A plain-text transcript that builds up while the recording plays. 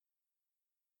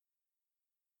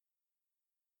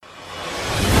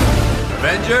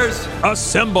Avengers,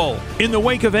 assemble! In the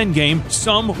wake of Endgame,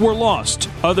 some were lost,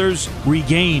 others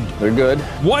regained. They're good.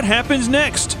 What happens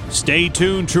next? Stay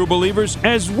tuned, true believers,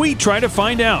 as we try to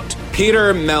find out.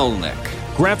 Peter Melnick,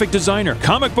 Graphic designer,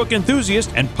 comic book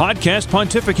enthusiast, and podcast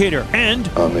pontificator. And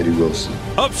I'm Eddie Wilson,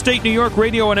 upstate New York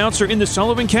radio announcer in the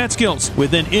Sullivan Catskills,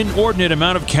 with an inordinate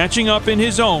amount of catching up in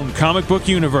his own comic book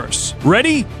universe.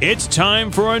 Ready? It's time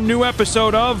for a new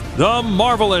episode of The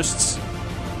Marvelists.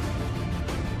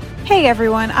 Hey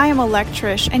everyone, I am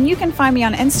Electrish, and you can find me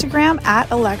on Instagram at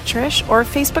Electrish or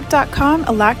Facebook.com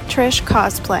Electrish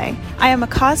Cosplay. I am a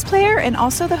cosplayer and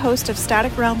also the host of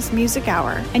Static Realms Music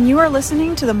Hour, and you are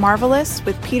listening to The Marvelists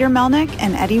with Peter Melnick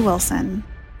and Eddie Wilson.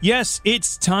 Yes,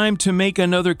 it's time to make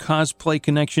another cosplay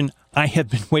connection. I have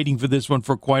been waiting for this one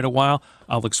for quite a while.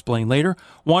 I'll explain later.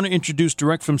 Want to introduce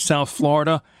direct from South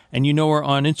Florida, and you know her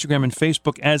on Instagram and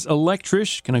Facebook as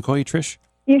Electrish. Can I call you Trish?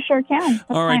 You sure can. That's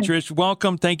all right, fine. Trish,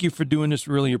 welcome. Thank you for doing this.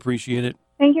 Really appreciate it.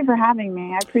 Thank you for having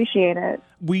me. I appreciate it.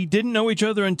 We didn't know each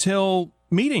other until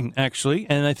meeting, actually,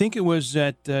 and I think it was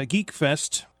at Geek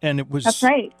Fest, and it was... That's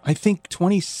right. I think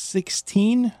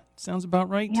 2016 sounds about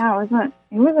right. Yeah, it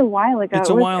was a while ago. It's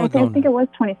a while ago. I think it was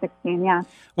 2016, yeah.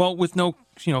 Well, with no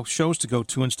shows to go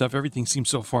to and stuff, everything seems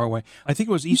so far away. I think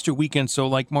it was Easter weekend, so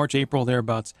like March, April,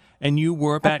 thereabouts. And you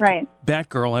were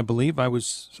Batgirl, I believe. I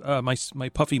was my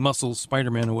puffy muscles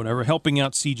Spider-Man or whatever, helping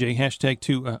out CJ,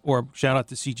 #2, or shout out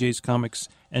to CJ's Comics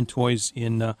and Toys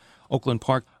in Oakland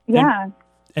Park. Yeah.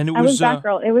 And it I was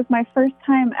Batgirl. It was my first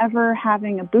time ever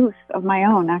having a booth of my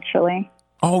own, actually.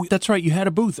 Oh, that's right. You had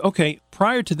a booth. Okay.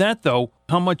 Prior to that, though,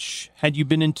 how much had you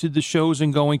been into the shows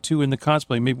and going to in the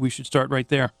cosplay? Maybe we should start right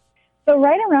there. So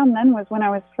right around then was when I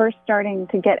was first starting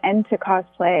to get into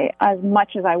cosplay as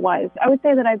much as I was. I would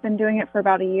say that I've been doing it for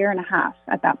about a year and a half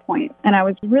at that point. And I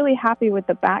was really happy with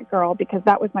the Batgirl because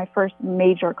that was my first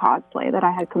major cosplay that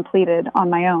I had completed on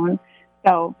my own.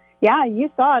 So, yeah, you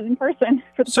saw it in person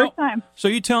for the first time. So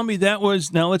you tell me that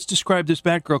was, now let's describe this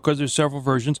Batgirl because there's several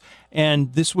versions.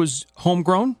 And this was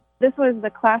homegrown? This was the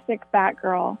classic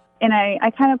Batgirl. And I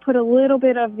kind of put a little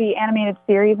bit of the animated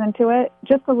series into it,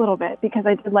 just a little bit, because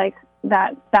I did like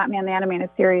that Batman the Animated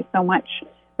Series so much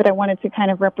that I wanted to kind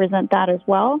of represent that as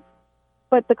well.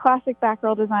 But the classic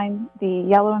Batgirl design, the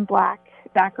yellow and black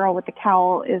Batgirl with the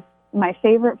cowl, is my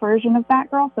favorite version of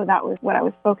Batgirl, so that was what I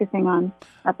was focusing on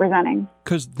representing.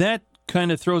 Because that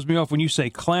kind of throws me off when you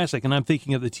say classic, and I'm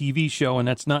thinking of the TV show, and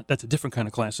that's a different kind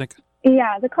of classic.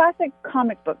 Yeah, the classic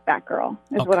comic book Batgirl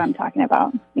is what I'm talking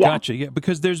about. Yeah. Gotcha, yeah,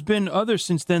 because there's been others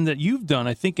since then that you've done.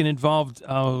 I think it involved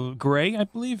Gray, I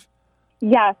believe?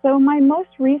 Yeah, so my most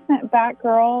recent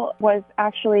Batgirl was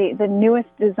actually the newest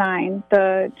design,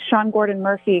 the Sean Gordon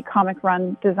Murphy comic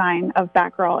run design of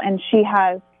Batgirl, and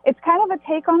it's kind of a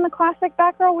take on the classic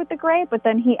Batgirl with the gray, but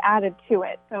then he added to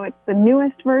it. So it's the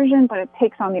newest version, but it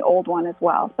takes on the old one as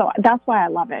well. So that's why I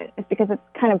love it. It's because it's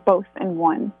kind of both in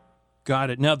one.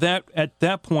 Got it. Now, at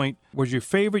that point, was your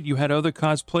favorite? You had other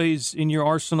cosplays in your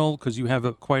arsenal? Because you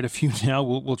have quite a few now.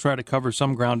 We'll try to cover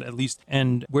some ground at least.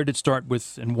 And where did it start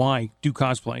with and why do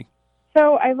cosplay?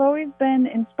 So I've always been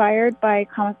inspired by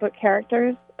comic book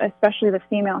characters, especially the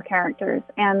female characters.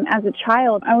 And as a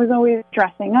child, I was always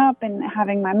dressing up and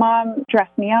having my mom dress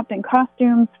me up in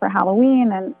costumes for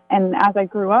Halloween. And as I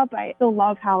grew up, I still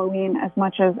love Halloween as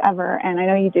much as ever. And I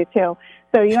know you do too.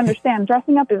 So you understand,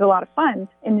 dressing up is a lot of fun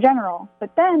in general.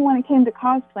 But then when it came to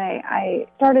cosplay, I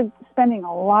started spending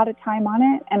a lot of time on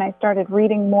it. And I started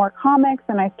reading more comics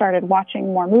and I started watching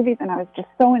more movies. And I was just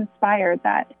so inspired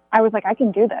that I was like, I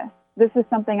can do this. This is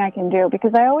something I can do,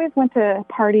 because I always went to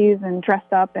parties and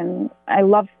dressed up, and I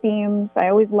love themes. I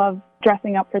always loved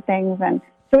dressing up for things, and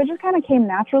so it just kind of came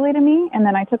naturally to me, and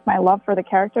then I took my love for the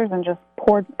characters and just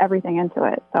poured everything into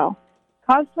it. So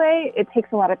cosplay, it takes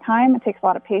a lot of time, it takes a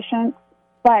lot of patience,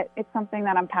 but it's something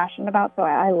that I'm passionate about, so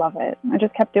I love it. I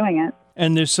just kept doing it.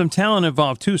 And there's some talent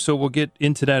involved, too, so we'll get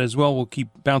into that as well. We'll keep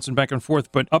bouncing back and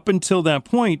forth, but up until that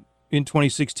point in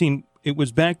 2016, it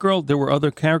was Batgirl. There were other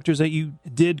characters that you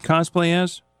did cosplay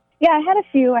as? Yeah, I had a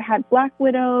few. I had Black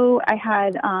Widow. I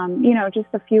had, just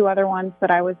a few other ones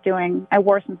that I was doing. I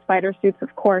wore some spider suits,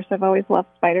 of course. I've always loved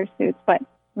spider suits. But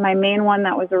my main one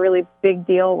that was a really big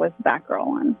deal was the Batgirl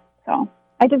one. So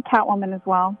I did Catwoman as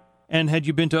well. And had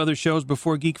you been to other shows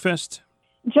before Geek Fest?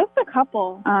 Just a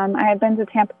couple. I had been to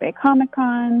Tampa Bay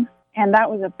Comic-Con, and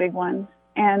that was a big one.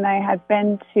 And I had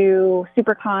been to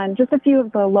SuperCon, just a few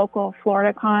of the local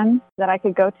Florida cons that I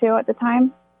could go to at the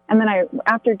time. And then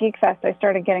after Geek Fest, I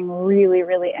started getting really,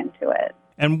 really into it.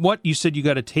 And what, you said you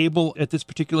got a table at this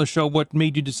particular show. What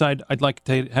made you decide I'd like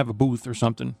to have a booth or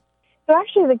something? So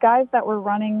actually, the guys that were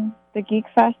running the Geek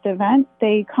Fest event,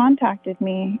 they contacted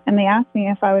me and they asked me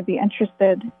if I would be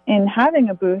interested in having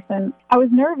a booth. And I was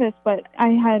nervous, but I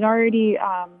had already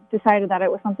decided that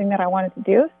it was something that I wanted to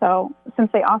do. So since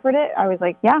they offered it, I was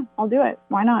like, yeah, I'll do it.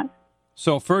 Why not?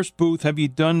 So first booth, have you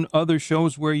done other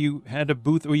shows where you had a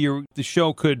booth where the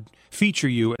show could feature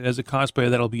you as a cosplayer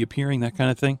that'll be appearing, that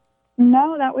kind of thing?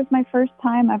 No, that was my first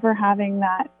time ever having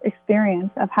that experience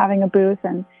of having a booth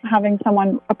and having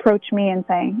someone approach me and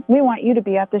saying, we want you to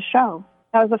be at this show.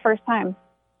 That was the first time.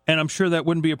 And I'm sure that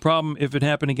wouldn't be a problem if it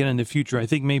happened again in the future. I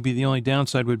think maybe the only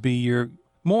downside would be you're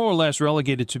more or less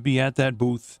relegated to be at that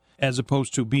booth as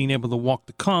opposed to being able to walk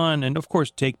the con and, of course,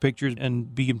 take pictures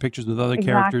and be in pictures with other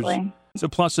characters. It's a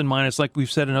plus and minus, like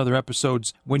we've said in other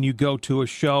episodes. When you go to a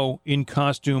show in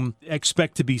costume,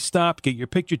 expect to be stopped, get your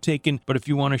picture taken. But if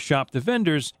you want to shop the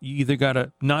vendors, you either got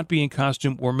to not be in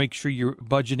costume or make sure you're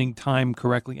budgeting time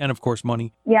correctly and, of course,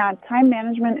 money. Yeah, time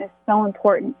management is so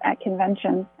important at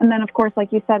conventions. And then, of course,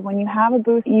 like you said, when you have a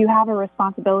booth, you have a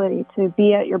responsibility to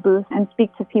be at your booth and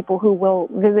speak to people who will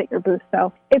visit your booth.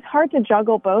 So it's hard to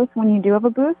juggle both when you do have a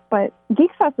booth, but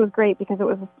Geek Fest was great because it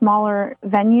was a smaller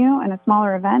venue and a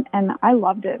smaller event, and I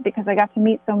loved it because I got to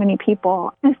meet so many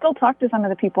people. I still talk to some of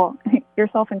the people,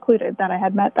 yourself included, that I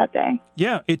had met that day.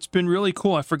 Yeah, it's been really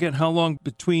cool. I forget how long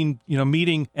between,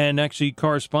 meeting and actually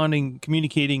corresponding,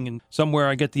 communicating, and somewhere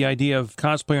I get the idea of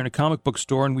cosplayer in a comic book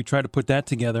store, and we try to put that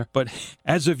together. But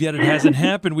as of yet, it hasn't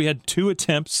happened. We had 2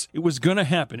 attempts. It was going to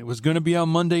happen. It was going to be on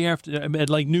Monday after at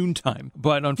like noontime.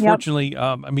 But unfortunately,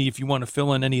 if you want to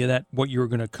fill in any of that, what you were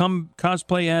going to come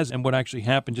cosplay as and what actually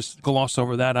happened, just gloss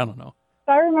over that. I don't know.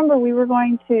 So I remember we were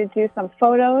going to do some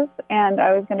photos, and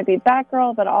I was going to be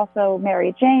Batgirl, but also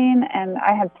Mary Jane, and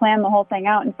I had planned the whole thing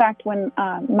out. In fact, when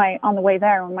on the way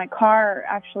there, when my car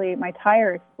my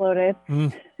tire exploded,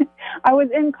 I was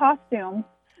in costume.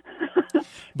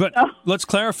 But let's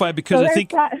clarify, because I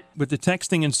think with the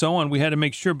texting and so on, we had to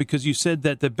make sure, because you said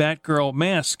that the Batgirl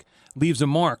mask leaves a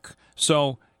mark.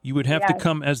 So you would have to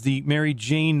come as the Mary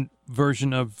Jane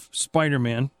version of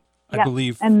Spider-Man, I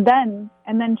believe. And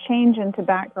then change into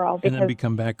Batgirl. And then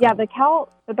become Batgirl. Yeah,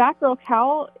 the Batgirl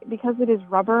cowl, because it is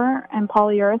rubber and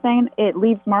polyurethane, it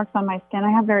leaves marks on my skin.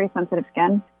 I have very sensitive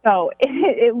skin. So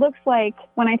it looks like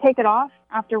when I take it off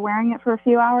after wearing it for a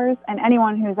few hours, and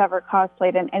anyone who's ever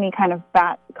cosplayed in any kind of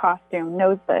bat costume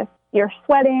knows this, you're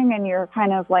sweating and you're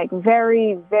kind of like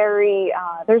very, very,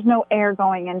 there's no air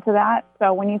going into that.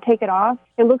 So when you take it off,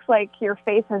 it looks like your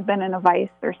face has been in a vice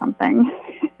or something.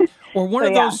 Or one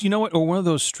of those, or one of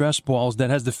those stress balls that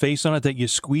has the face on it that you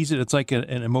squeeze it. It's like an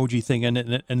emoji thing,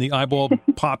 and the eyeball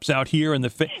pops out here, and the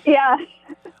face. Yeah.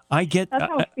 That's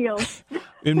how it feels.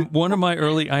 In one of my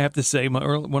early, I have to say,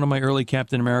 one of my early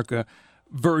Captain America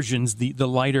versions, the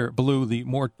lighter blue, the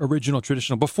more original,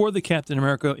 traditional. Before the Captain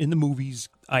America in the movies,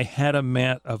 I had a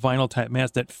vinyl type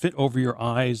mask that fit over your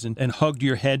eyes and hugged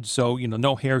your head, so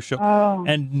no hair show. Oh,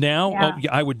 and now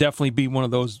I would definitely be one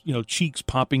of those cheeks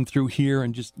popping through here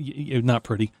and just not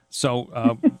pretty.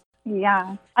 So.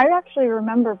 Yeah. I actually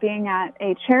remember being at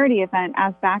a charity event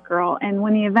as Batgirl, and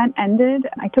when the event ended,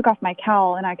 I took off my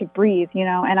cowl and I could breathe,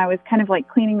 and I was kind of like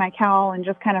cleaning my cowl and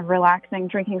just kind of relaxing,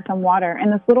 drinking some water.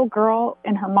 And this little girl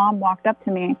and her mom walked up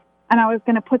to me, and I was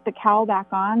going to put the cowl back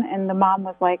on, and the mom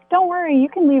was like, "Don't worry, you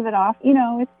can leave it off.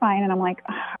 It's fine." And I'm like,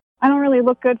 I don't really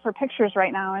look good for pictures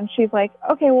right now. And she's like,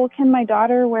 "Okay, well, can my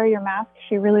daughter wear your mask?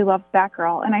 She really loves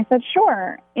Batgirl." And I said,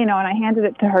 "Sure." And I handed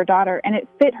it to her daughter, and it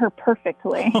fit her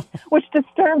perfectly, which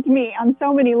disturbed me on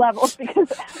so many levels,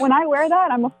 because when I wear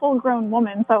that, I'm a full-grown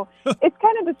woman. So it's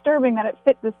kind of disturbing that it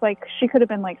fit this, she could have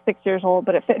been 6 years old,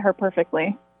 but it fit her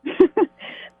perfectly.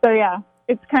 So, yeah.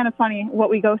 It's kind of funny what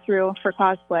we go through for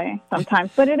cosplay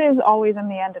sometimes, but it is always, in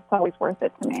the end, it's always worth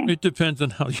it to me. It depends on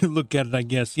how you look at it, I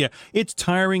guess. Yeah, it's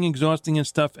tiring, exhausting and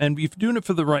stuff, and if you're doing it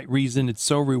for the right reason, it's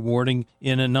so rewarding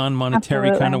in a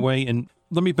non-monetary kind of way. And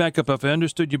let me back up. If I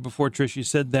understood you before, Trish, you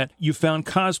said that you found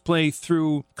cosplay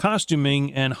through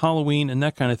costuming and Halloween and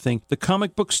that kind of thing. The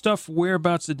comic book stuff,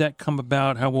 whereabouts did that come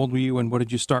about? How old were you, and what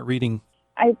did you start reading?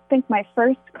 I think my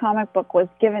first comic book was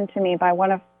given to me by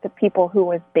one of the people who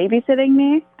was babysitting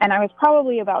me, and I was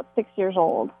probably about 6 years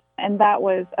old. And that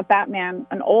was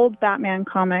an old Batman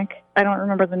comic. I don't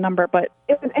remember the number, but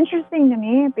it was interesting to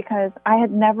me because I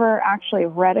had never actually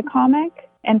read a comic.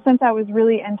 And since I was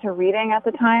really into reading at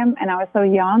the time and I was so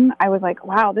young, I was like,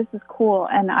 wow, this is cool,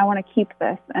 and I want to keep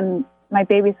this. And my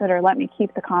babysitter let me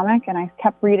keep the comic, and I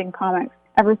kept reading comics.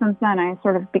 Ever since then, I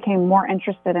sort of became more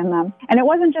interested in them. And it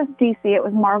wasn't just DC, it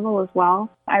was Marvel as well.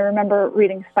 I remember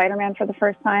reading Spider-Man for the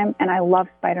first time, and I love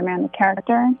Spider-Man, the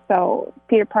character. So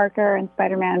Peter Parker and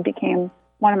Spider-Man became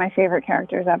one of my favorite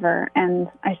characters ever. And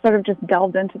I sort of just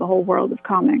delved into the whole world of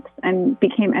comics and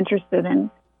became interested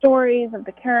in stories of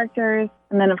the characters.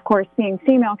 And then, of course, seeing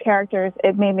female characters,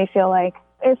 it made me feel like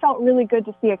it felt really good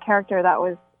to see a character that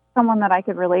was someone that I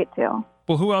could relate to.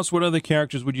 Well, who else, what other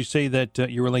characters would you say that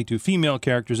you relate to? Female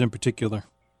characters in particular?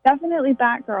 Definitely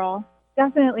Batgirl.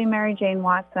 Definitely Mary Jane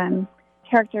Watson.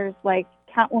 Characters like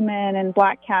Catwoman and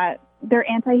Black Cat, they're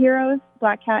anti-heroes,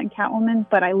 Black Cat and Catwoman,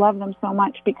 but I love them so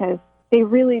much because they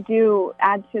really do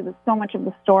add to so much of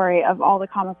the story of all the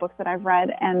comic books that I've read.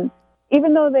 And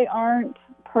even though they aren't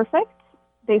perfect,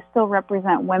 they still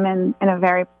represent women in a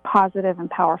very positive and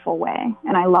powerful way.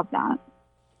 And I love that.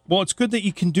 Well, it's good that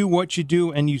you can do what you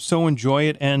do and you so enjoy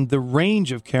it. And the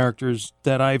range of characters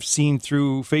that I've seen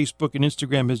through Facebook and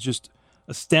Instagram is just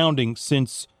astounding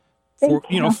since 4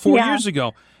 years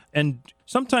ago. And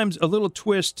sometimes a little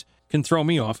twist can throw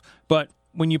me off. But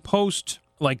when you post,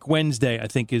 like Wednesday, I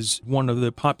think is one of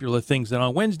the popular things. And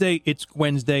on Wednesday, it's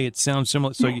Wednesday. It sounds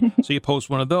similar. So you post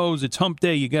one of those. It's Hump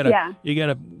Day. You got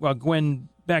a Gwen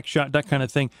backshot, that kind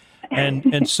of thing,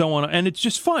 and so on. And it's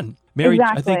just fun.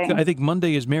 Exactly. I think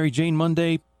Monday is Mary Jane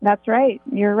Monday. That's right.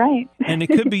 You're right. And it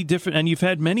could be different. And you've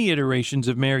had many iterations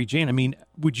of Mary Jane. I mean,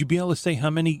 would you be able to say how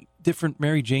many different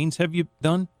Mary Janes have you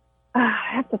done?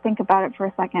 I have to think about it for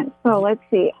a second. So let's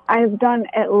see. I've done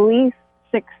at least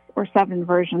 6 or 7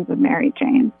 versions of Mary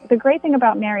Jane. The great thing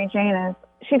about Mary Jane is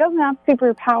she doesn't have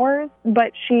superpowers,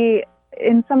 but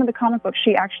in some of the comic books,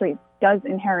 she actually does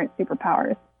inherit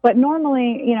superpowers. But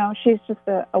normally, she's just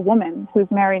a woman who's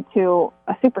married to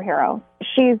a superhero.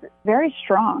 She's very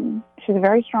strong. She's a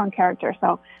very strong character.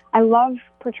 So I love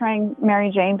portraying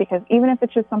Mary Jane because even if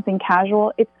it's just something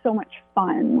casual, it's so much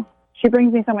fun. She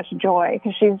brings me so much joy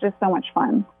because she's just so much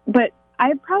fun. But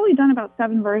I've probably done about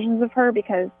 7 versions of her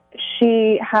because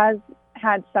she has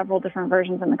had several different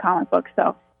versions in the comic book.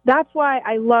 So that's why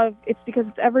I love it's because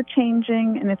it's ever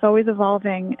changing and it's always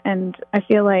evolving. And I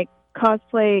feel like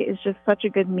cosplay is just such a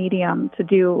good medium to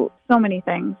do so many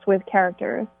things with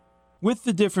characters. With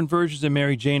the different versions of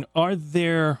Mary Jane, are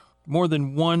there more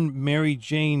than one Mary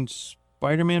Jane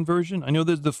Spider-Man version? I know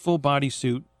there's the full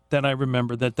bodysuit that I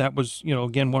remember that was,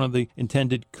 again, one of the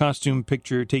intended costume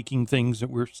picture taking things that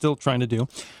we're still trying to do.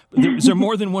 Is there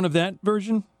more than one of that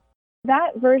version?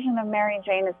 That version of Mary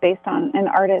Jane is based on an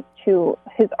artist who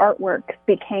his artwork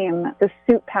became the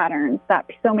suit patterns that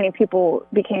so many people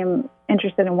became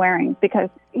interested in wearing because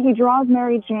he draws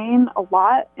Mary Jane a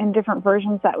lot in different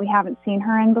versions that we haven't seen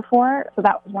her in before. So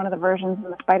that was one of the versions in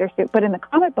the spider suit. But in the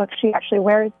comic book, she actually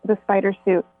wears the spider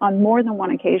suit on more than one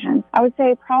occasion. I would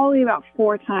say probably about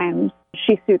 4 times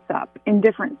she suits up in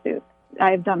different suits.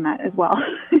 I've done that as well.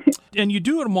 And you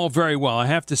do them all very well, I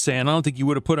have to say, and I don't think you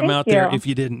would have put them out there if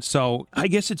you didn't. So I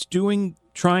guess it's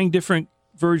trying different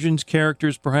versions,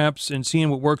 characters perhaps, and seeing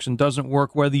what works and doesn't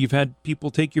work, whether you've had people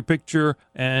take your picture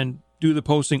and do the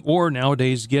posting or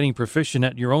nowadays getting proficient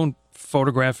at your own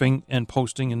photographing and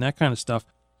posting and that kind of stuff.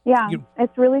 Yeah,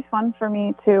 it's really fun for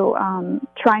me to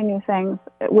try new things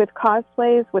with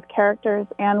cosplays, with characters,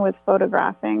 and with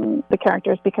photographing the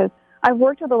characters because I've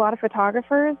worked with a lot of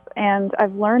photographers, and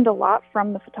I've learned a lot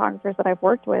from the photographers that I've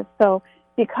worked with. So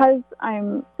because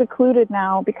I'm secluded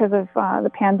now because of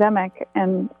the pandemic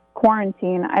and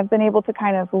quarantine, I've been able to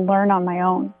kind of learn on my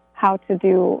own how to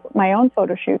do my own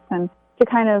photo shoots and to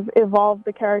kind of evolve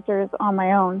the characters on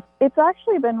my own. It's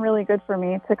actually been really good for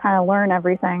me to kind of learn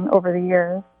everything over the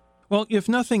years. Well, if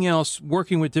nothing else,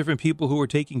 working with different people who are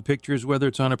taking pictures, whether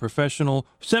it's on a professional,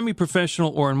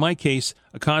 semi-professional, or in my case,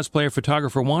 a cosplayer,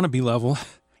 photographer, wannabe level,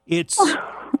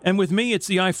 and with me, it's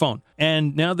the iPhone.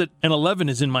 And now that an 11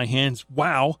 is in my hands,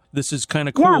 wow, this is kind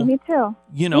of cool. Yeah, me too.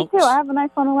 Me too. I have an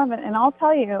iPhone 11, and I'll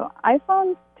tell you,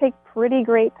 iPhones take pretty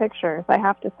great pictures, I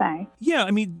have to say. Yeah,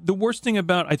 I mean, the worst thing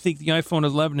about, I think, the iPhone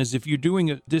 11 is if you're doing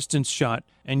a distance shot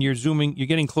and you're zooming, you're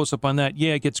getting close up on that,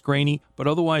 yeah, it gets grainy. But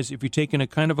otherwise, if you're taking a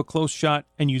kind of a close shot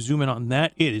and you zoom in on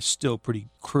that, it is still pretty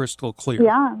crystal clear.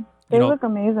 Yeah, they look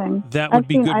amazing. That would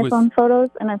be good. I've seen iPhone photos,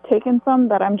 and I've taken some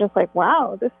that I'm just like,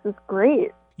 wow, this is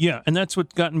great. Yeah, and that's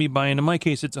what gotten me by. And in my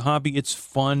case, it's a hobby, it's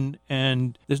fun,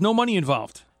 and there's no money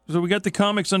involved. So we got the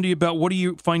comics under you about what do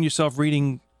you find yourself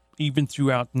reading even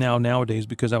throughout nowadays,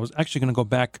 because I was actually going to go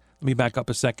back, let me back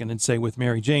up a second and say with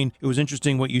Mary Jane, it was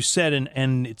interesting what you said,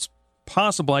 and it's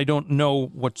possible I don't know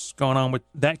what's going on with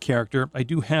that character. I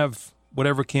do have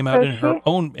whatever came out in her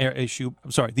own issue.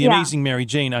 I'm sorry, The Amazing Mary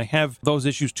Jane. I have those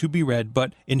issues to be read,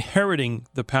 but inheriting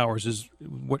the powers is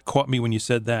what caught me when you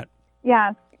said that.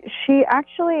 Yeah, she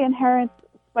actually inherits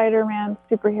Spider-Man's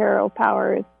superhero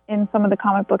powers in some of the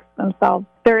comic books themselves.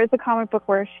 There is a comic book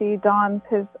where she dons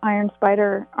his Iron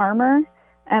Spider armor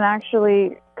and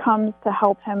actually comes to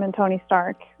help him and Tony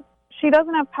Stark. She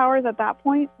doesn't have powers at that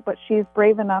point, but she's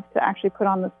brave enough to actually put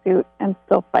on the suit and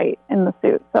still fight in the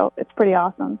suit. So it's pretty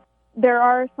awesome. There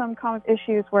are some comic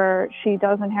issues where she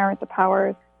does inherit the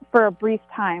powers for a brief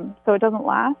time, so it doesn't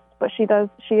last, but she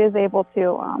is able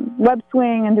to web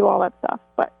swing and do all that stuff,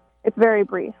 but it's very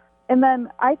brief. And then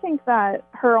I think that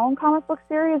her own comic book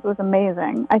series was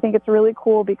amazing. I think it's really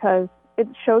cool because it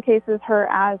showcases her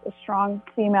as a strong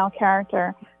female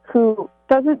character who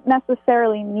doesn't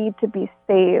necessarily need to be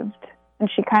saved, and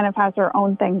she kind of has her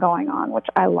own thing going on, which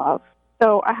I love.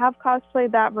 So I have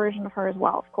cosplayed that version of her as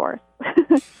well, of course.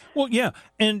 Well, yeah.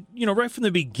 And, right from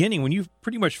the beginning, when you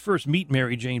pretty much first meet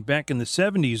Mary Jane back in the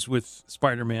 70s with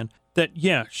Spider-Man, that,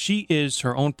 yeah, she is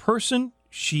her own person.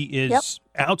 She is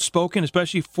outspoken,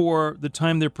 especially for the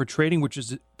time they're portraying, which is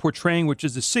the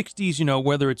 60s,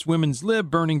 whether it's women's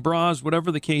lib, burning bras,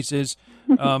 whatever the case is.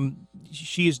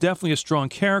 She is definitely a strong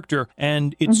character.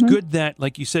 And it's good that,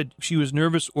 like you said, she was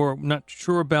nervous or not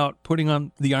sure about putting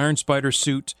on the Iron Spider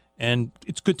suit. And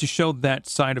it's good to show that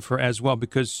side of her as well,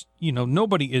 because,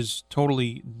 nobody is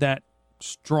totally that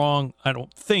strong, I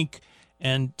don't think.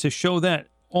 And to show that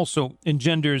also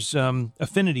engenders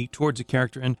affinity towards a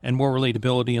character and more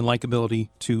relatability and likability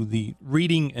to the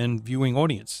reading and viewing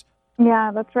audience.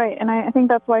 Yeah, that's right. And I think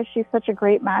that's why she's such a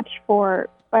great match for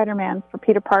Spider-Man, for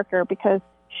Peter Parker, because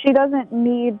she doesn't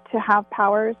need to have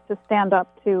powers to stand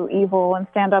up to evil and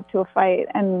stand up to a fight.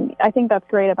 And I think that's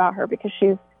great about her, because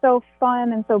she's so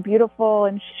fun and so beautiful,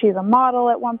 and she's a model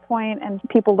at one point, and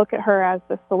people look at her as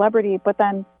the celebrity, but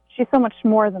then she's so much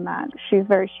more than that. She's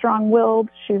very strong-willed.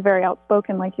 She's very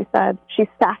outspoken, like you said. She's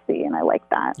sassy, and I like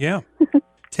that. Yeah.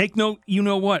 Take no,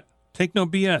 what? Take no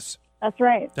BS. That's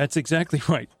right. That's exactly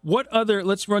right.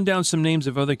 Let's run down some names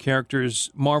of other characters,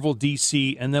 Marvel,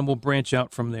 DC, and then we'll branch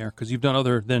out from there, because you've done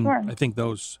other than, I think,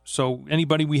 those. So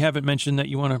anybody we haven't mentioned that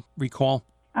you want to recall?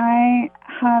 I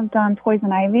have done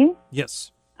Poison Ivy.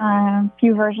 Yes. A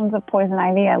few versions of Poison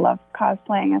Ivy. I love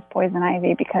cosplaying as Poison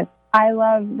Ivy because I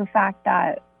love the fact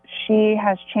that she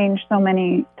has changed so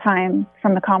many times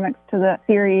from the comics to the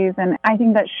series, and I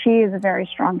think that she is a very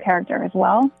strong character as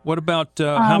well. What about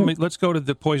how many? Let's go to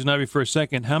the Poison Ivy for a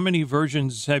second. How many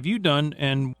versions have you done,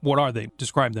 and what are they?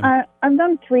 Describe them. I've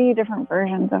done 3 different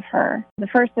versions of her. The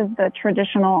first is the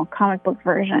traditional comic book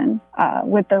version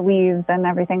with the leaves and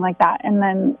everything like that, and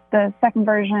then the second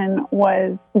version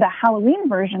was the Halloween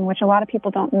version, which a lot of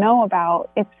people don't know about.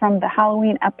 It's from the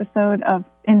Halloween episode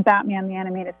in Batman the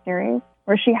Animated Series,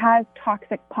 where she has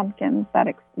toxic pumpkins that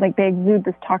they exude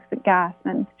this toxic gas,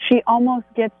 and she almost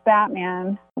gets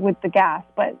Batman with the gas,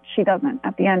 but she doesn't.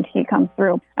 At the end, he comes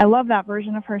through. I love that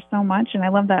version of her so much, and I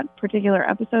love that particular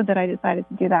episode that I decided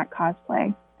to do that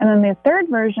cosplay. And then the third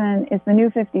version is the New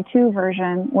 52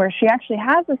 version, where she actually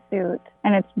has a suit,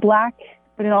 and it's black,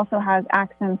 but it also has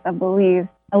accents of the leaves.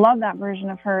 I love that version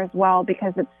of her as well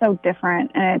because it's so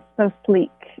different and it's so sleek.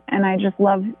 And I just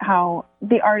love how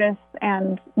the artists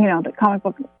and, the comic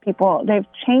book people, they've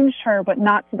changed her, but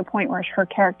not to the point where her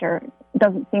character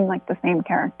doesn't seem like the same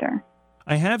character.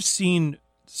 I have seen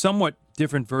somewhat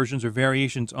different versions or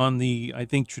variations on the, I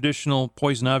think, traditional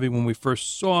Poison Ivy when we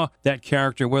first saw that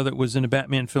character, whether it was in a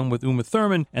Batman film with Uma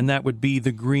Thurman, and that would be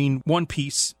the green one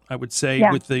piece, I would say,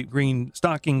 with the green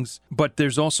stockings. But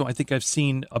there's also, I think I've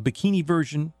seen a bikini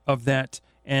version of that.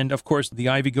 And, of course, the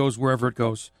ivy goes wherever it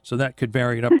goes. So that could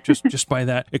vary it up just by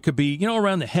that. It could be,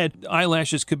 around the head.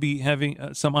 Eyelashes could be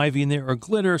having some ivy in there, or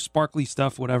glitter, sparkly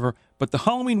stuff, whatever. But the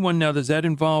Halloween one now, does that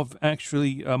involve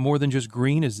actually more than just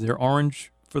green? Is there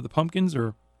orange for the pumpkins,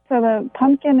 or? So the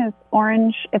pumpkin is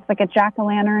orange. It's like a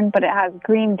jack-o'-lantern, but it has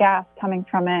green gas coming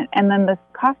from it. And then the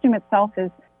costume itself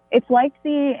it's like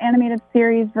the animated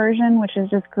series version, which is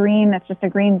just green. It's just a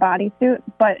green bodysuit,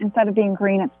 but instead of being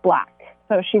green, it's black.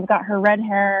 So she's got her red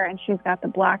hair, and she's got the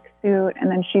black suit, and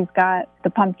then she's got the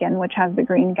pumpkin, which has the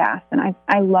green gas. And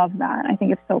I love that. I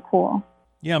think it's so cool.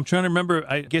 Yeah, I'm trying to remember.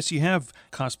 I guess you have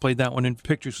cosplayed that one in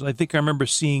pictures. I think I remember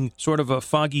seeing sort of a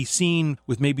foggy scene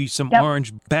with maybe some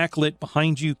orange backlit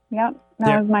behind you. Yep,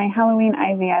 that was my Halloween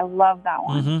Ivy. I love that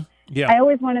one. Mm-hmm. Yeah, I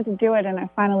always wanted to do it, and I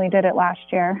finally did it last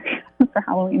year for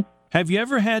Halloween. Have you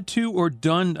ever had to or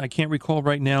done, I can't recall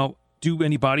right now, do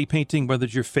any body painting, whether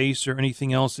it's your face or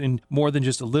anything else, in more than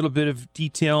just a little bit of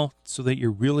detail so that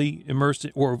you're really immersed,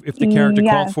 or if the character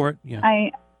called for it? Yeah.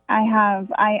 I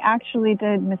have. I actually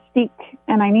did Mystique,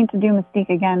 and I need to do Mystique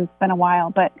again. It's been a while,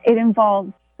 but it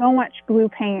involves so much glue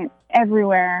paint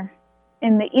everywhere,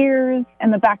 in the ears,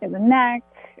 in the back of the neck,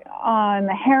 on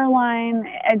the hairline,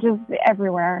 just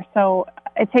everywhere. So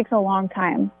it takes a long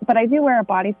time. But I do wear a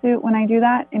bodysuit when I do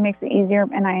that. It makes it easier,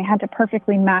 and I had to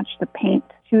perfectly match the paint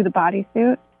to the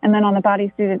bodysuit. And then on the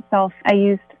bodysuit itself, I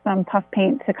used some puff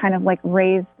paint to kind of like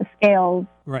raise the scales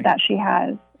that she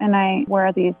has. And I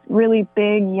wear these really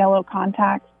big yellow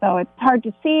contacts, so it's hard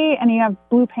to see, and you have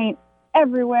blue paint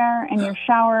everywhere, and your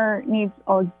shower needs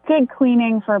a good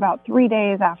cleaning for about 3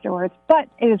 days afterwards. But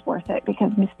it is worth it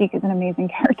because Mystique is an amazing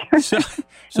character. So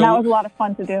and that was a lot of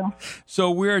fun to do. So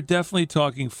we're definitely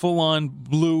talking full-on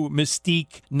blue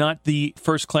Mystique, not the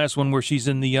first-class one where she's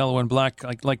in the yellow and black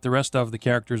like the rest of the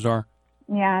characters are.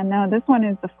 Yeah, no, this one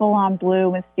is the full-on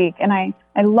blue Mystique, and I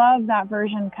love that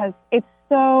version because it's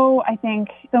so, I think,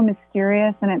 so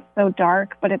mysterious and it's so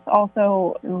dark, but it's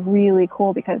also really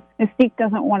cool because Mystique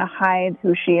doesn't want to hide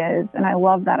who she is, and I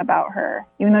love that about her.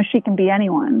 Even though she can be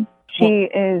anyone, she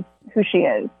is who she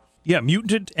is. Yeah,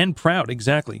 mutant and proud,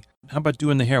 exactly. How about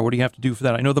doing the hair? What do you have to do for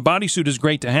that? I know the bodysuit is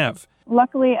great to have.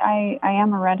 Luckily, I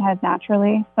am a redhead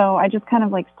naturally, so I just kind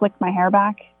of like flick my hair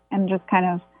back and just kind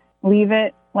of leave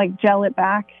it, like gel it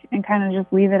back and kind of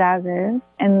just leave it as is.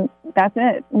 And that's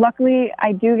it. Luckily,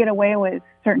 I do get away with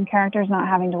certain characters not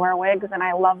having to wear wigs, and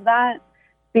I love that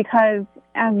because,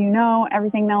 as you know,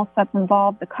 everything else that's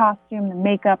involved, the costume, the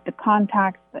makeup, the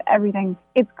contacts, everything,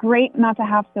 it's great not to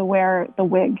have to wear the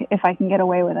wig if I can get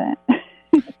away with it.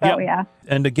 So, yeah.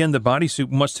 And again, the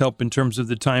bodysuit must help in terms of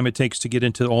the time it takes to get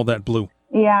into all that blue.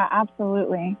 Yeah,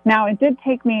 absolutely. Now, it did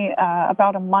take me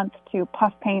about a month to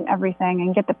puff paint everything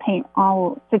and get the paint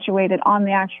all situated on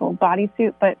the actual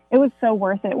bodysuit, but it was so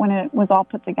worth it when it was all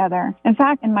put together. In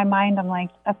fact, in my mind, I'm like,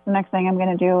 that's the next thing I'm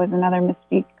going to do is another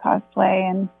Mystique cosplay,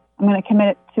 and I'm going to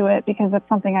commit to it because that's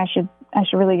something I should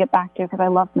really get back to because I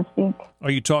love Mystique.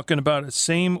 Are you talking about a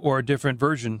same or a different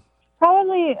version?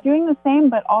 Probably doing the same,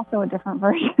 but also a different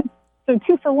version. So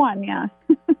 2 for 1, yeah.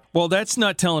 Well, that's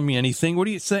not telling me anything. What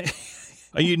do you say?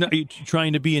 Are you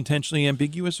trying to be intentionally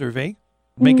ambiguous or vague?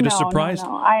 Make it a surprise?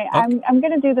 No. I'm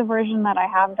going to do the version that I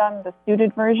have done, the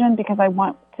suited version, because I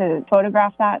want to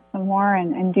photograph that some more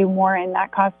and do more in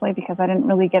that cosplay because I didn't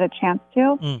really get a chance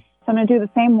to. So I'm going to do the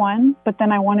same one, but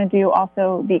then I want to do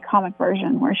also the comic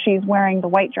version where she's wearing the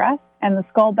white dress and the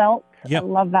skull belt. Yep. I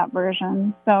love that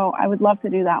version. So I would love to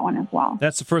do that one as well.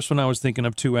 That's the first one I was thinking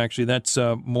of too, actually. That's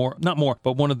not more,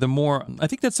 but one of the more, I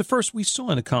think that's the first we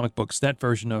saw in the comic books, that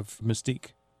version of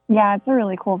Mystique. Yeah, it's a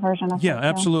really cool version of it. Yeah,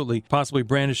 absolutely. Possibly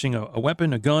brandishing a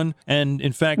weapon, a gun. And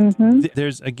in fact,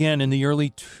 there's, again, in the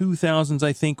early 2000s,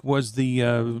 I think, was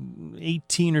the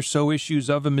 18 or so issues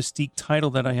of a Mystique title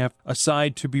that I have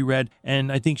aside to be read.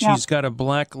 And I think she's got a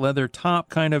black leather top,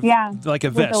 kind of like a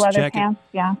vest. With the leather jacket. Pants,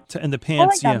 yeah. And the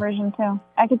pants, I like that version, too.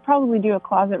 I could probably do a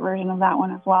closet version of that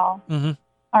one as well.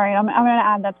 All right, I'm going to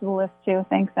add that to the list, too.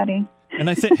 Thanks, Eddie. And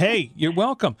I think, hey, you're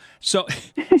welcome. So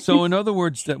in other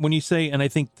words, that when you say, and I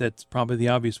think that's probably the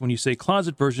obvious, when you say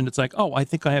closet version, it's like, oh, I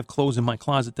think I have clothes in my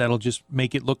closet that'll just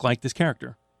make it look like this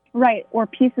character. Right, or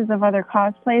pieces of other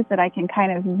cosplays that I can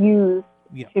kind of use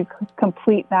to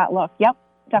complete that look. Yep,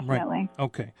 definitely. Right.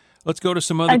 Okay, let's go to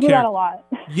some other I do that a lot.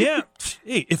 Yeah,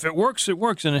 hey, if it works, it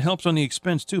works, and it helps on the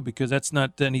expense, too, because that's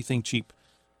not anything cheap.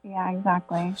 Yeah,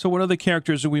 exactly. So what other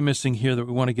characters are we missing here that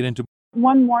we want to get into?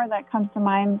 One more that comes to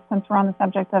mind, since we're on the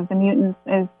subject of the mutants,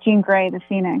 is Jean Grey, the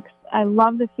Phoenix. I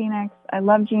love the Phoenix. I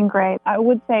love Jean Grey. I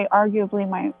would say arguably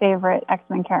my favorite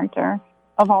X-Men character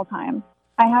of all time.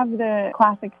 I have the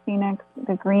classic Phoenix,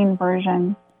 the green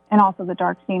version, and also the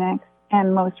Dark Phoenix.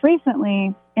 And most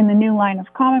recently, in the new line of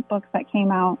comic books that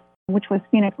came out, which was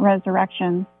Phoenix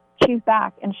Resurrection, she's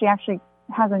back, and she actually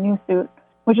has a new suit,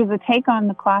 which is a take on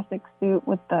the classic suit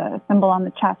with the symbol on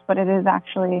the chest, but it is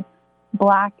actually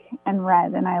black and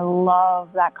red, and I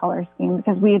love that color scheme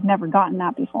because we had never gotten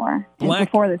that before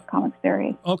this comic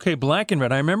series. Okay, black and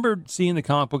red. I remember seeing the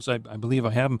comic books. I believe I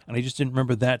have them, and I just didn't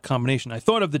remember that combination. I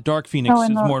thought of the Dark Phoenix as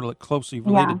more closely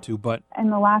related to, but in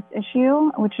the last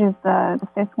issue, which is the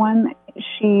 5th one,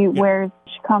 she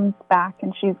comes back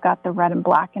and she's got the red and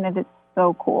black, and it is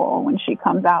so cool when she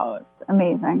comes out. It's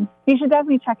amazing. You should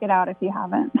definitely check it out if you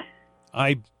haven't.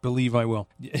 I believe I will.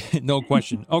 No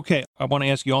question. Okay, I want to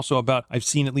ask you also about, I've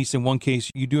seen at least in one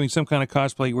case, you doing some kind of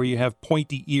cosplay where you have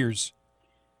pointy ears.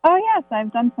 Oh, yes.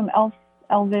 I've done some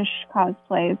elvish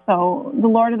cosplays. So The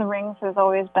Lord of the Rings has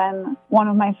always been one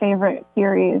of my favorite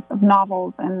series of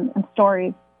novels and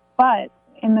stories. But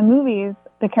in the movies,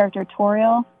 the character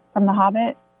Toriel from The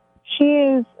Hobbit, she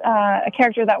is a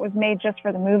character that was made just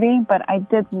for the movie, but I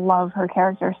did love her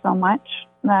character so much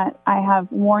that I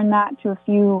have worn that to a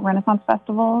few Renaissance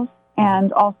festivals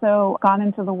and also gone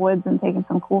into the woods and taken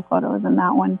some cool photos in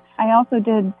that one. I also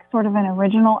did sort of an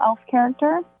original elf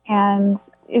character, and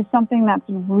it's something that's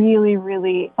really,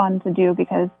 really fun to do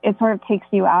because it sort of takes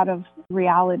you out of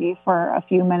reality for a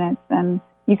few minutes and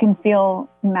you can feel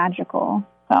magical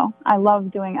So I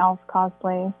love doing elf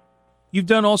cosplays. You've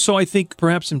done also, I think,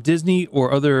 perhaps some Disney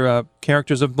or other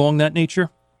characters along that nature?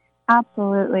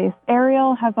 Absolutely.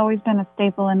 Ariel has always been a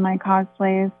staple in my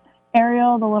cosplays.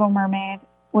 Ariel, the Little Mermaid,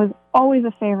 was always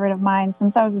a favorite of mine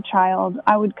since I was a child.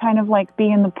 I would kind of like be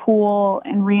in the pool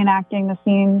and reenacting the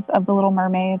scenes of the Little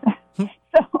Mermaid.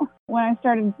 So when I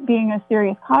started being a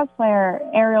serious cosplayer,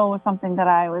 Ariel was something that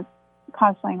I was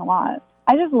cosplaying a lot.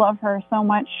 I just love her so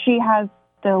much. She has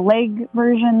the leg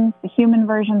versions, the human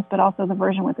versions, but also the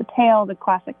version with the tail, the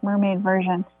classic mermaid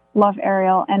version. Love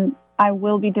Ariel, and I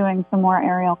will be doing some more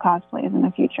Ariel cosplays in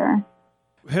the future.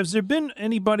 Has there been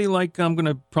anybody like, I'm going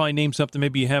to probably name something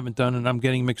maybe you haven't done, and I'm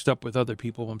getting mixed up with other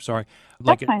people, I'm sorry,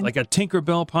 like a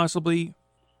Tinkerbell possibly?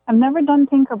 I've never done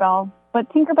Tinkerbell,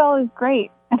 but Tinkerbell is great,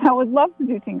 and I would love to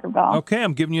do Tinkerbell. Okay,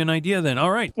 I'm giving you an idea then.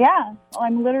 All right. Yeah, well,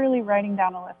 I'm literally writing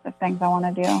down a list of things I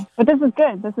want to do. But this is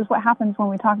good. This is what happens when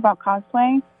we talk about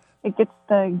cosplay. It gets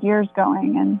the gears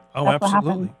going, and that's what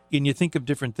happens. And you think of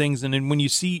different things, and then when you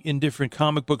see in different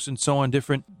comic books and so on,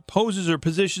 different poses or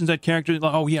positions that characters,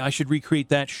 oh yeah, I should recreate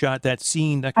that shot, that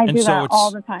scene. I do that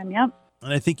all the time, yep.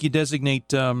 And I think you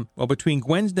designate, between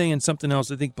Wednesday and something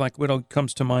else, I think Black Widow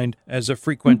comes to mind as a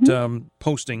frequent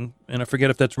posting, and I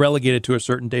forget if that's relegated to a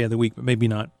certain day of the week, but maybe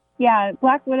not. Yeah,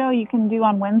 Black Widow you can do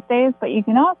on Wednesdays, but you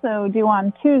can also do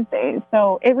on Tuesdays.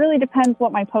 So it really depends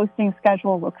what my posting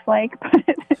schedule looks like.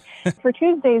 But for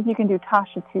Tuesdays, you can do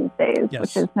Tasha Tuesdays,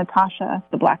 which is Natasha,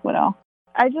 the Black Widow.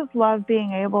 I just love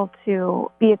being able to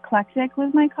be eclectic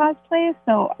with my cosplays.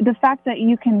 So the fact that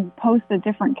you can post a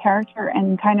different character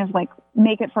and kind of like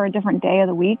make it for a different day of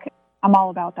the week, I'm all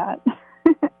about that.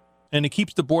 And it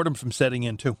keeps the boredom from setting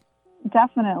in, too.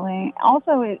 Definitely.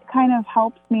 Also, it kind of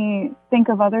helps me think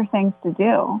of other things to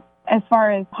do. As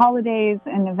far as holidays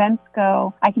and events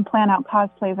go, I can plan out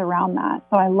cosplays around that.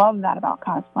 So I love that about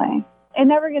cosplay. It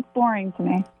never gets boring to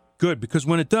me. Good, because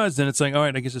when it does, then it's like, all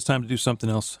right, I guess it's time to do something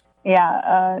else.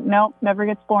 Yeah, nope, never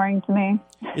gets boring to me.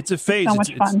 It's a phase. So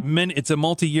much fun. It's a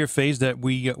multi-year phase that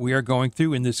we are going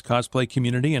through in this cosplay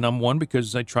community, and I'm one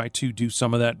because I try to do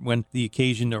some of that when the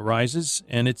occasion arises,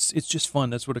 and it's just fun.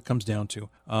 That's what it comes down to.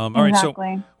 All right, so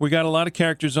we got a lot of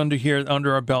characters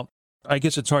under our belt. I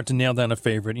guess it's hard to nail down a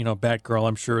favorite. You know, Batgirl,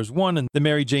 I'm sure, is one, and the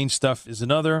Mary Jane stuff is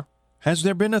another. Has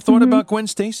there been a thought about Gwen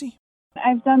Stacy?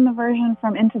 I've done the version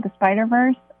from Into the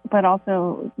Spider-Verse, but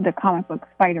also the comic book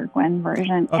Spider-Gwen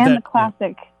version, and the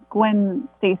classic Gwen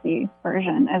Stacy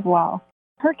version as well.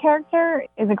 Her character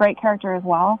is a great character as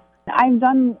well. I've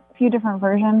done a few different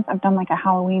versions. I've done like a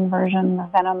Halloween version, a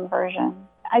Venom version.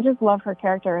 I just love her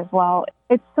character as well.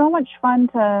 It's so much fun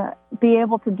to be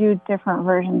able to do different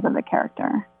versions of the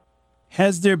character.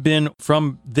 Has there been,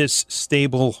 from this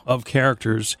stable of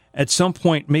characters, at some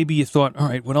point maybe you thought, all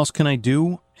right, what else can I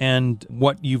do? And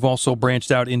what you've also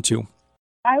branched out into?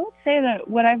 I would say that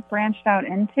what I've branched out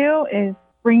into is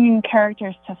bringing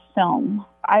characters to film.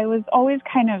 I was always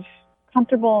kind of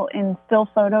comfortable in still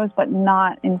photos, but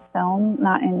not in film,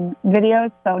 not in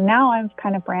videos. So now I've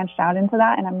kind of branched out into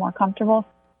that, and I'm more comfortable.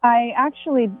 I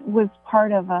actually was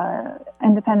part of an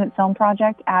independent film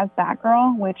project as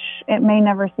Batgirl, which it may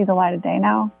never see the light of day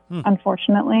now,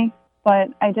 unfortunately. But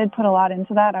I did put a lot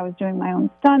into that. I was doing my own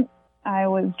stunts. I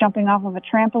was jumping off of a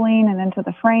trampoline and into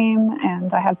the frame,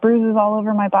 and I had bruises all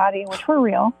over my body, which were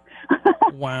real.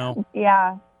 Wow.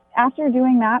 Yeah. After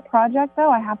doing that project, though,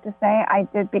 I have to say I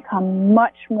did become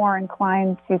much more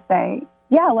inclined to say,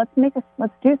 yeah, let's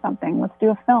do something. Let's do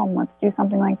a film. Let's do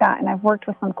something like that. And I've worked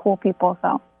with some cool people,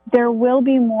 so there will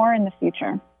be more in the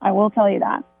future. I will tell you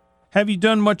that. Have you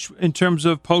done much in terms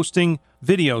of posting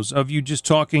videos of you just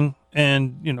talking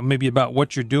and, maybe about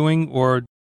what you're doing, or?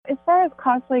 As far as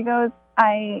cosplay goes,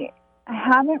 I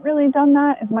haven't really done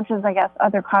that as much as I guess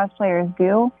other cosplayers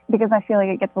do, because I feel like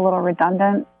it gets a little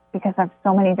redundant because I have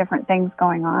so many different things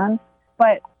going on.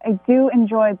 But I do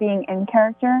enjoy being in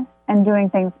character and doing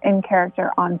things in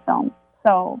character on film.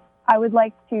 So I would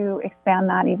like to expand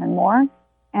that even more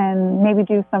and maybe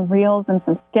do some reels and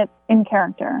some skits in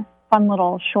character, fun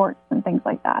little shorts and things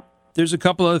like that. There's a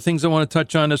couple other things I want to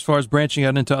touch on as far as branching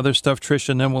out into other stuff, Trish,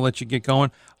 and then we'll let you get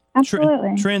going.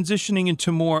 Absolutely. Transitioning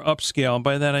into more upscale,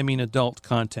 by that I mean adult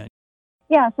content.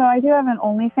 Yeah, so I do have an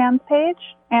OnlyFans page,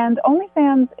 and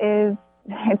OnlyFans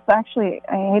it's actually,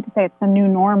 I hate to say it's the new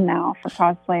norm now for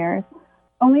cosplayers.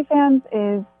 OnlyFans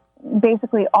is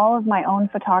basically all of my own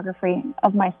photography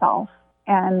of myself,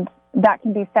 and that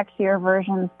can be sexier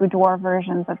versions, boudoir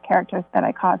versions of characters that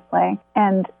I cosplay,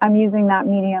 and I'm using that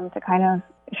medium to kind of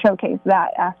showcase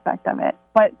that aspect of it.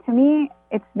 But to me,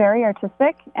 it's very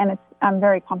artistic, and I'm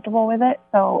very comfortable with it,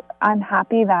 so I'm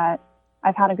happy that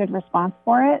I've had a good response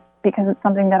for it, because it's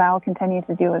something that I'll continue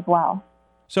to do as well.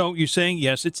 So you're saying,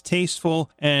 yes, it's tasteful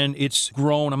and it's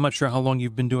grown. I'm not sure how long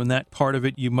you've been doing that part of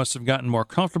it. You must have gotten more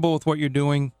comfortable with what you're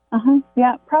doing.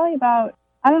 Yeah, probably about,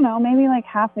 I don't know, maybe like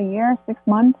half a year, 6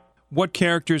 months. What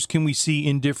characters can we see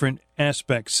in different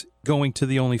aspects going to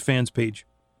the OnlyFans page?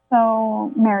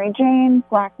 So Mary Jane,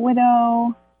 Black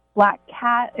Widow, Black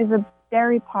Cat is a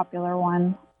very popular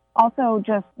one. Also,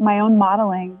 just my own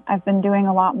modeling. I've been doing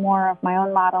a lot more of my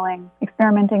own modeling,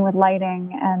 experimenting with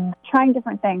lighting and trying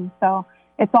different things. So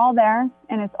it's all there,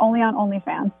 and it's only on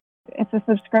OnlyFans. It's a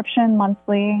subscription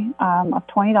monthly of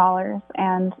 $20,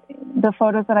 and the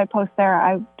photos that I post there,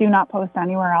 I do not post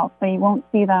anywhere else. So you won't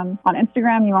see them on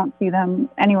Instagram. You won't see them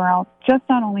anywhere else, just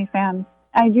on OnlyFans.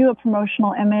 I do a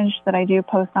promotional image that I do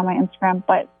post on my Instagram,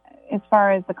 but as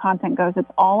far as the content goes, it's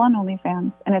all on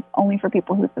OnlyFans, and it's only for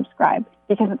people who subscribe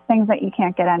because it's things that you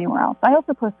can't get anywhere else. I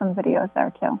also post some videos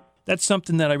there, too. That's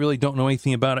something that I really don't know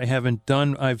anything about. I haven't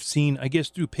done. I've seen, I guess,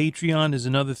 through Patreon is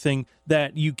another thing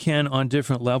that you can on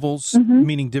different levels,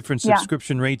 meaning different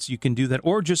subscription rates. You can do that.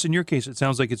 Or just in your case, it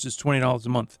sounds like it's just $20 a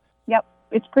month. Yep.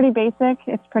 It's pretty basic.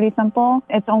 It's pretty simple.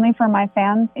 It's only for my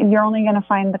fans. You're only going to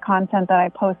find the content that I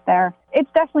post there. It's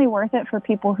definitely worth it for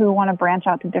people who want to branch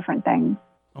out to different things.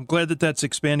 I'm glad that that's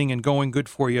expanding and going good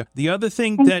for you. The other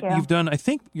thing you've done, I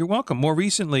think you're welcome, more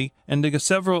recently, and there are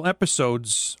several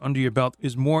episodes under your belt,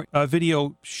 is more a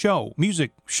video show,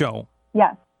 music show.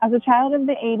 Yes. As a child of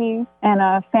the 80s and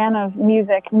a fan of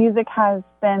music, music has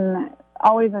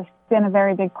always been a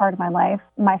very big part of my life.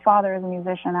 My father is a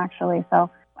musician, actually, so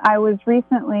I was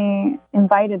recently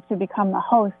invited to become the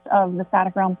host of the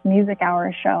Static Realms Music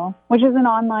Hour show, which is an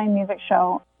online music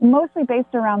show, mostly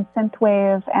based around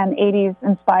synthwave and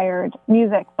 80s-inspired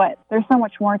music, but there's so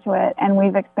much more to it, and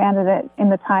we've expanded it in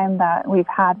the time that we've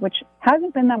had, which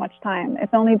hasn't been that much time.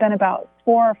 It's only been about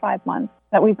 4 or 5 months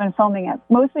that we've been filming it.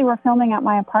 Mostly we're filming at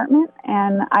my apartment,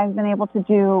 and I've been able to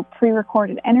do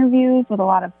pre-recorded interviews with a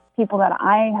lot of people that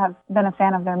I have been a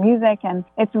fan of their music, and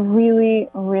it's really,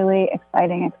 really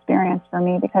exciting experience for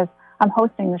me because I'm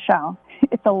hosting the show.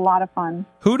 It's a lot of fun.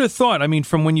 Who'd have thought? I mean,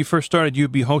 from when you first started,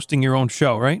 you'd be hosting your own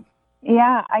show, right?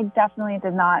 Yeah, I definitely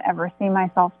did not ever see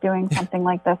myself doing something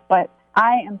like this, but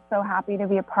I am so happy to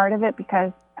be a part of it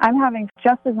because I'm having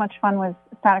just as much fun with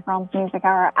Static Realms Music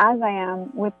Hour as I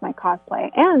am with my cosplay.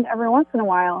 And every once in a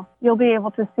while, you'll be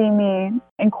able to see me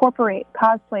incorporate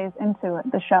cosplays into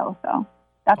the show, so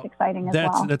that's exciting as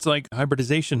well. That's like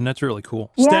hybridization. That's really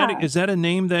cool. Yeah. Static, is that a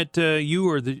name that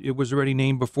it was already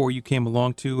named before you came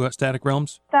along to Static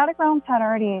Realms? Static Realms had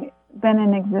already been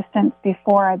in existence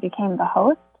before I became the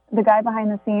host. The guy behind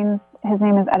the scenes, his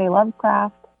name is Eddie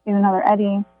Lovecraft. He's another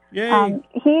Eddie. Yay.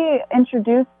 He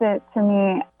introduced it to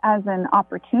me as an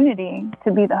opportunity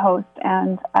to be the host,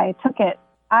 and I took it.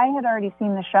 I had already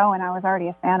seen the show, and I was already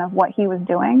a fan of what he was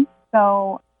doing.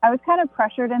 So I was kind of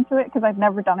pressured into it because I've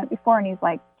never done it before, and he's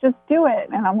like, just do it.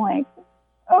 And I'm like,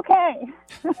 okay.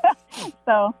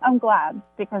 So I'm glad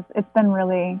because it's been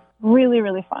really, really,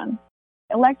 really fun.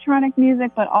 Electronic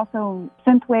music, but also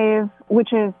synthwave,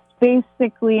 which is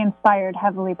basically inspired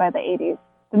heavily by the 80s,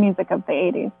 the music of the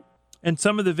 80s. And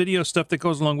some of the video stuff that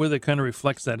goes along with it kind of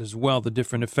reflects that as well, the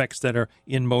different effects that are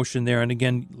in motion there. And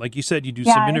again, like you said, you do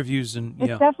some interviews. It's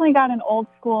definitely got an old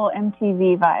school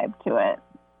MTV vibe to it.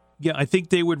 Yeah, I think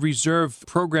they would reserve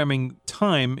programming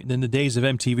time in the days of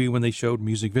MTV when they showed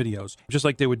music videos. Just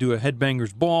like they would do a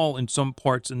Headbangers Ball in some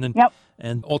parts, and then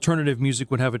and alternative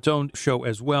music would have its own show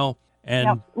as well.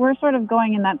 And we're sort of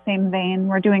going in that same vein.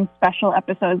 We're doing special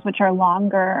episodes which are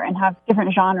longer and have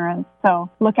different genres.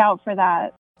 So look out for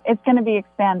that. It's going to be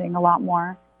expanding a lot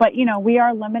more. But, you know, we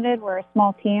are limited. We're a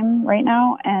small team right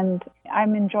now, and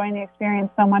I'm enjoying the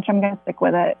experience so much. I'm going to stick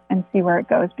with it and see where it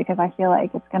goes because I feel like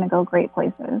it's going to go great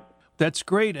places. That's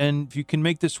great. And if you can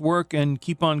make this work and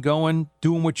keep on going,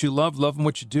 doing what you love, loving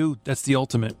what you do, that's the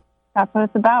ultimate. That's what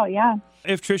it's about, yeah.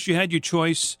 If, Trish, you had your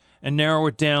choice and narrow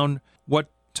it down, what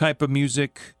type of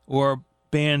music or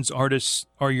bands, artists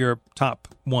are your top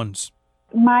ones?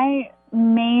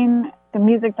 The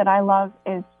music that I love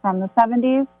is from the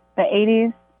 70s, the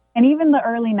 80s, and even the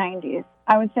early 90s.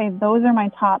 I would say those are my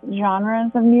top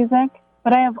genres of music.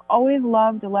 But I have always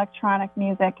loved electronic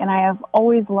music, and I have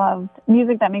always loved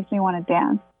music that makes me want to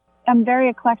dance. I'm very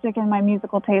eclectic in my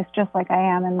musical taste, just like I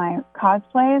am in my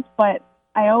cosplays, but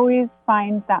I always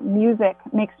find that music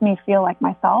makes me feel like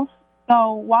myself.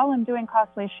 So while I'm doing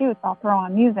cosplay shoots, I'll throw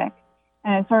on music,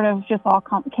 and it sort of just all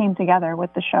came together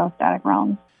with the show Static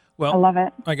Realms. Well, I love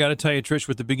it. I got to tell you, Trish,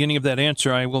 with the beginning of that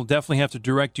answer, I will definitely have to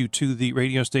direct you to the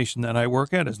radio station that I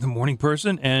work at as the morning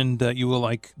person, and you will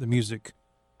like the music.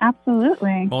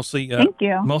 Absolutely. Mostly, thank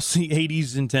you. Mostly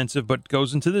 80s intensive, but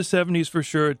goes into the 70s for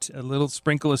sure. A little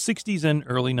sprinkle of 60s and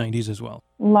early 90s as well.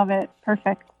 Love it.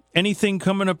 Perfect. Anything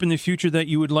coming up in the future that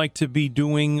you would like to be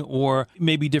doing, or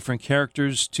maybe different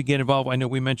characters to get involved? I know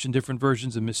we mentioned different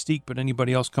versions of Mystique, but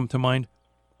anybody else come to mind?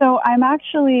 So I'm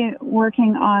actually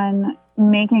working on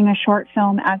making a short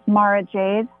film as Mara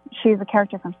Jade. She's a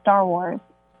character from Star Wars.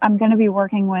 I'm going to be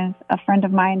working with a friend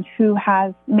of mine who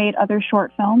has made other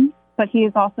short films, but he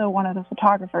is also one of the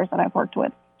photographers that I've worked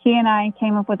with. He and I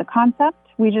came up with a concept.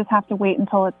 We just have to wait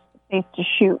until it's safe to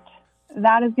shoot.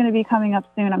 That is going to be coming up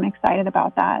soon. I'm excited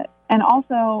about that. And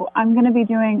also, I'm going to be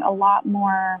doing a lot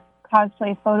more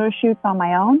cosplay photo shoots on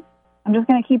my own. I'm just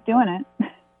going to keep doing it.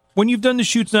 When you've done the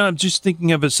shoots now, I'm just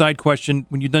thinking of a side question.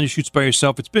 When you've done the shoots by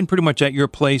yourself, it's been pretty much at your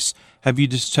place. Have you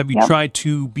Yep. tried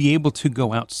to be able to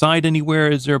go outside anywhere?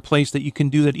 Is there a place that you can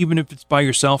do that, even if it's by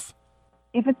yourself?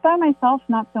 If it's by myself,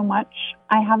 not so much.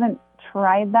 I haven't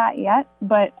tried that yet,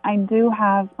 but I do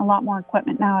have a lot more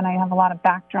equipment now, and I have a lot of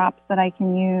backdrops that I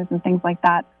can use and things like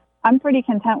that. I'm pretty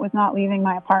content with not leaving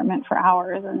my apartment for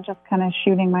hours and just kind of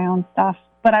shooting my own stuff.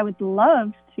 But I would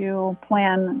love to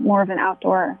plan more of an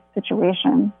outdoor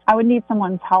situation. I would need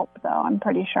someone's help, though, I'm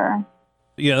pretty sure.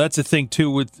 Yeah, that's a thing,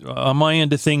 too, with on my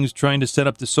end of things, trying to set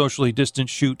up the socially distant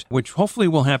shoot, which hopefully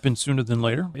will happen sooner than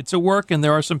later. It's a work, and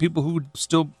there are some people who would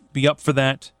still be up for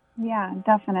that. Yeah,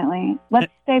 definitely.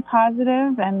 Let's stay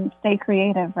positive and stay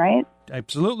creative, right?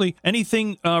 Absolutely.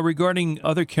 Anything regarding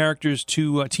other characters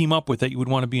to team up with that you would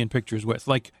want to be in pictures with?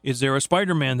 Like, is there a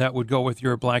Spider-Man that would go with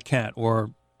your Black Cat? Or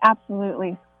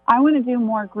Absolutely. I want to do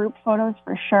more group photos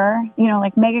for sure. You know,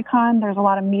 like MegaCon, there's a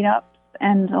lot of meetups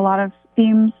and a lot of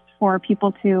themes for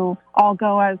people to all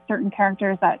go as certain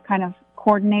characters that kind of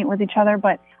coordinate with each other.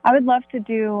 But I would love to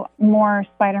do more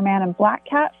Spider-Man and Black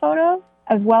Cat photos,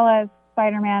 as well as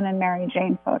Spider-Man and Mary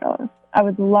Jane photos. I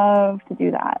would love to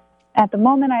do that. At the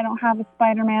moment, I don't have a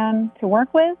Spider-Man to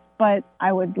work with, but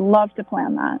I would love to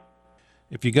plan that.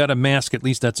 If you got a mask, at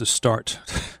least that's a start.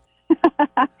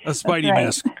 A Spidey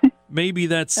mask. Maybe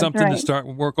that's something to start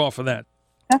work off of that.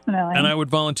 Definitely. And I would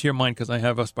volunteer mine because I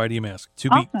have a Spidey mask.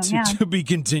 To be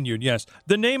continued, yes.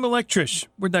 The name Electrish,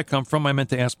 where'd that come from? I meant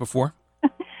to ask before.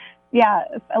 Yeah,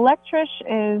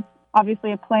 Electrish is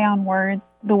obviously a play on words,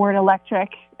 the word electric.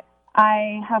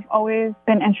 I have always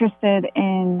been interested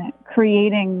in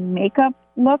creating makeup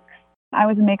looks. I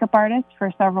was a makeup artist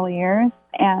for several years,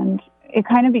 and it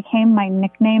kind of became my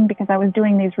nickname because I was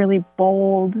doing these really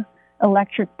bold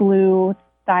electric blue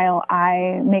style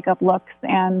eye makeup looks,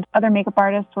 and other makeup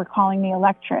artists were calling me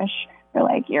Electrish. They're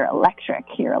like, you're electric,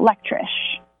 you're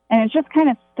Electrish. And it just kind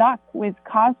of stuck with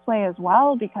cosplay as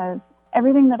well, because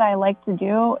everything that I like to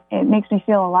do, it makes me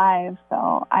feel alive.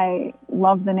 So I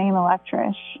love the name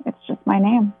Electrish. It's just my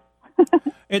name.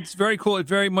 It's very cool. It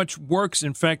very much works.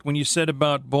 In fact, when you said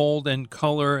about bold and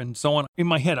color and so on, in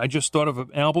my head, I just thought of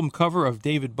an album cover of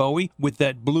David Bowie with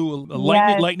that blue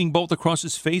lightning bolt across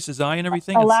his face, his eye and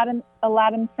everything. Aladdin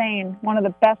Sane, one of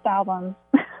the best albums.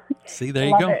 See, there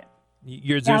you go.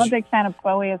 I'm a big fan of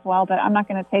Bowie as well, but I'm not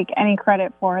going to take any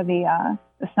credit for the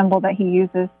symbol that he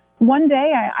uses. One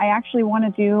day, I actually want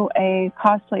to do a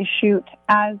cosplay shoot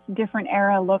as different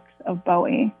era looks of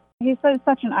Bowie. He's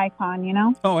such an icon, you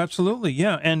know? Oh, absolutely,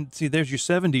 yeah. And see, there's your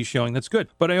 70s showing. That's good.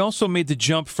 But I also made the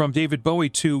jump from David Bowie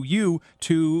to you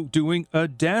to doing a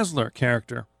Dazzler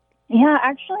character. Yeah,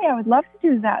 actually, I would love to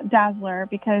do that Dazzler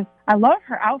because I love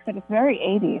her outfit. It's very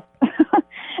 80s.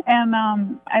 And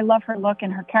I love her look,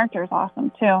 and her character is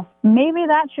awesome, too. Maybe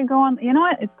that should go on. You know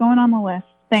what? It's going on the list.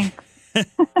 Thanks.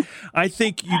 I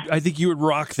think you would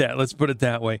rock that. Let's put it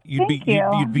that way. You'd be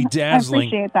dazzling. I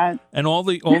appreciate that. And all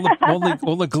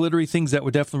the glittery things that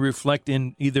would definitely reflect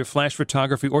in either flash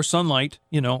photography or sunlight,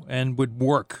 and would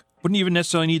work. Wouldn't even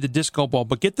necessarily need the disco ball,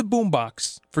 but get the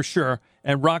boombox for sure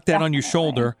and rock that on your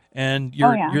shoulder, and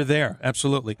you're there.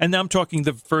 Absolutely. And now I'm talking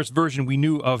the first version we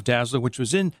knew of Dazzler, which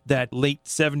was in that late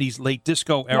 70s, late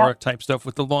disco era type stuff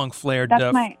with the long flared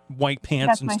white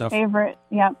pants and stuff. That's my favorite.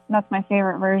 Yep, that's my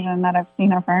favorite version that I've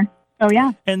seen of her. Oh,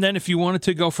 yeah. And then if you wanted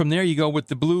to go from there, you go with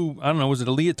the blue, I don't know, was it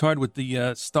a leotard with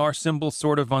the star symbol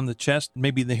sort of on the chest?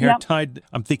 Maybe the hair tied.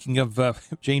 I'm thinking of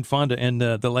Jane Fonda and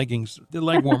the leggings, the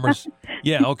leg warmers.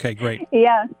 Yeah, okay, great.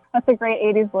 Yeah, that's a great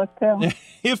 80s look, too.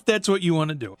 If that's what you want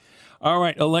to do. All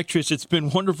right, Electrish, it's been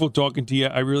wonderful talking to you.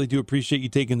 I really do appreciate you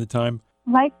taking the time.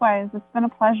 Likewise, it's been a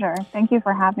pleasure. Thank you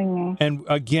for having me. And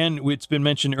again, it's been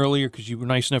mentioned earlier because you were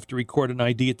nice enough to record an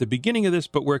ID at the beginning of this,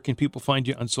 but where can people find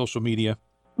you on social media?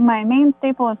 My main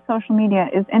staple of social media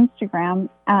is Instagram,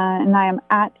 and I am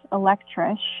at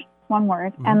Electrish, one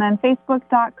word, and then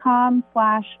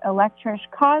Facebook.com/Electrish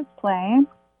Cosplay.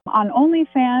 On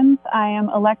OnlyFans, I am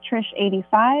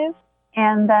Electrish85.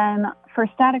 And then for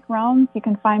Static Realms, you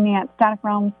can find me at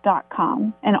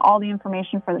staticrealms.com. And all the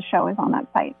information for the show is on that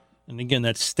site. And again,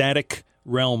 that's Static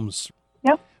Realms.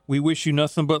 Yep. We wish you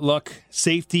nothing but luck,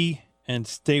 safety, and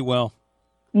stay well.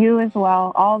 You as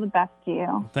well. All the best to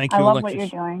you. Thank you, I love Electrish. what you're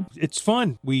doing. It's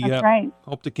fun. We That's right.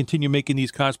 hope to continue making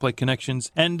these cosplay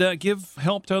connections and give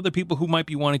help to other people who might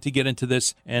be wanting to get into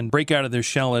this and break out of their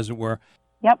shell, as it were.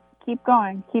 Yep. Keep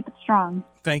going. Keep it strong.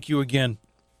 Thank you again.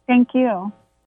 Thank you.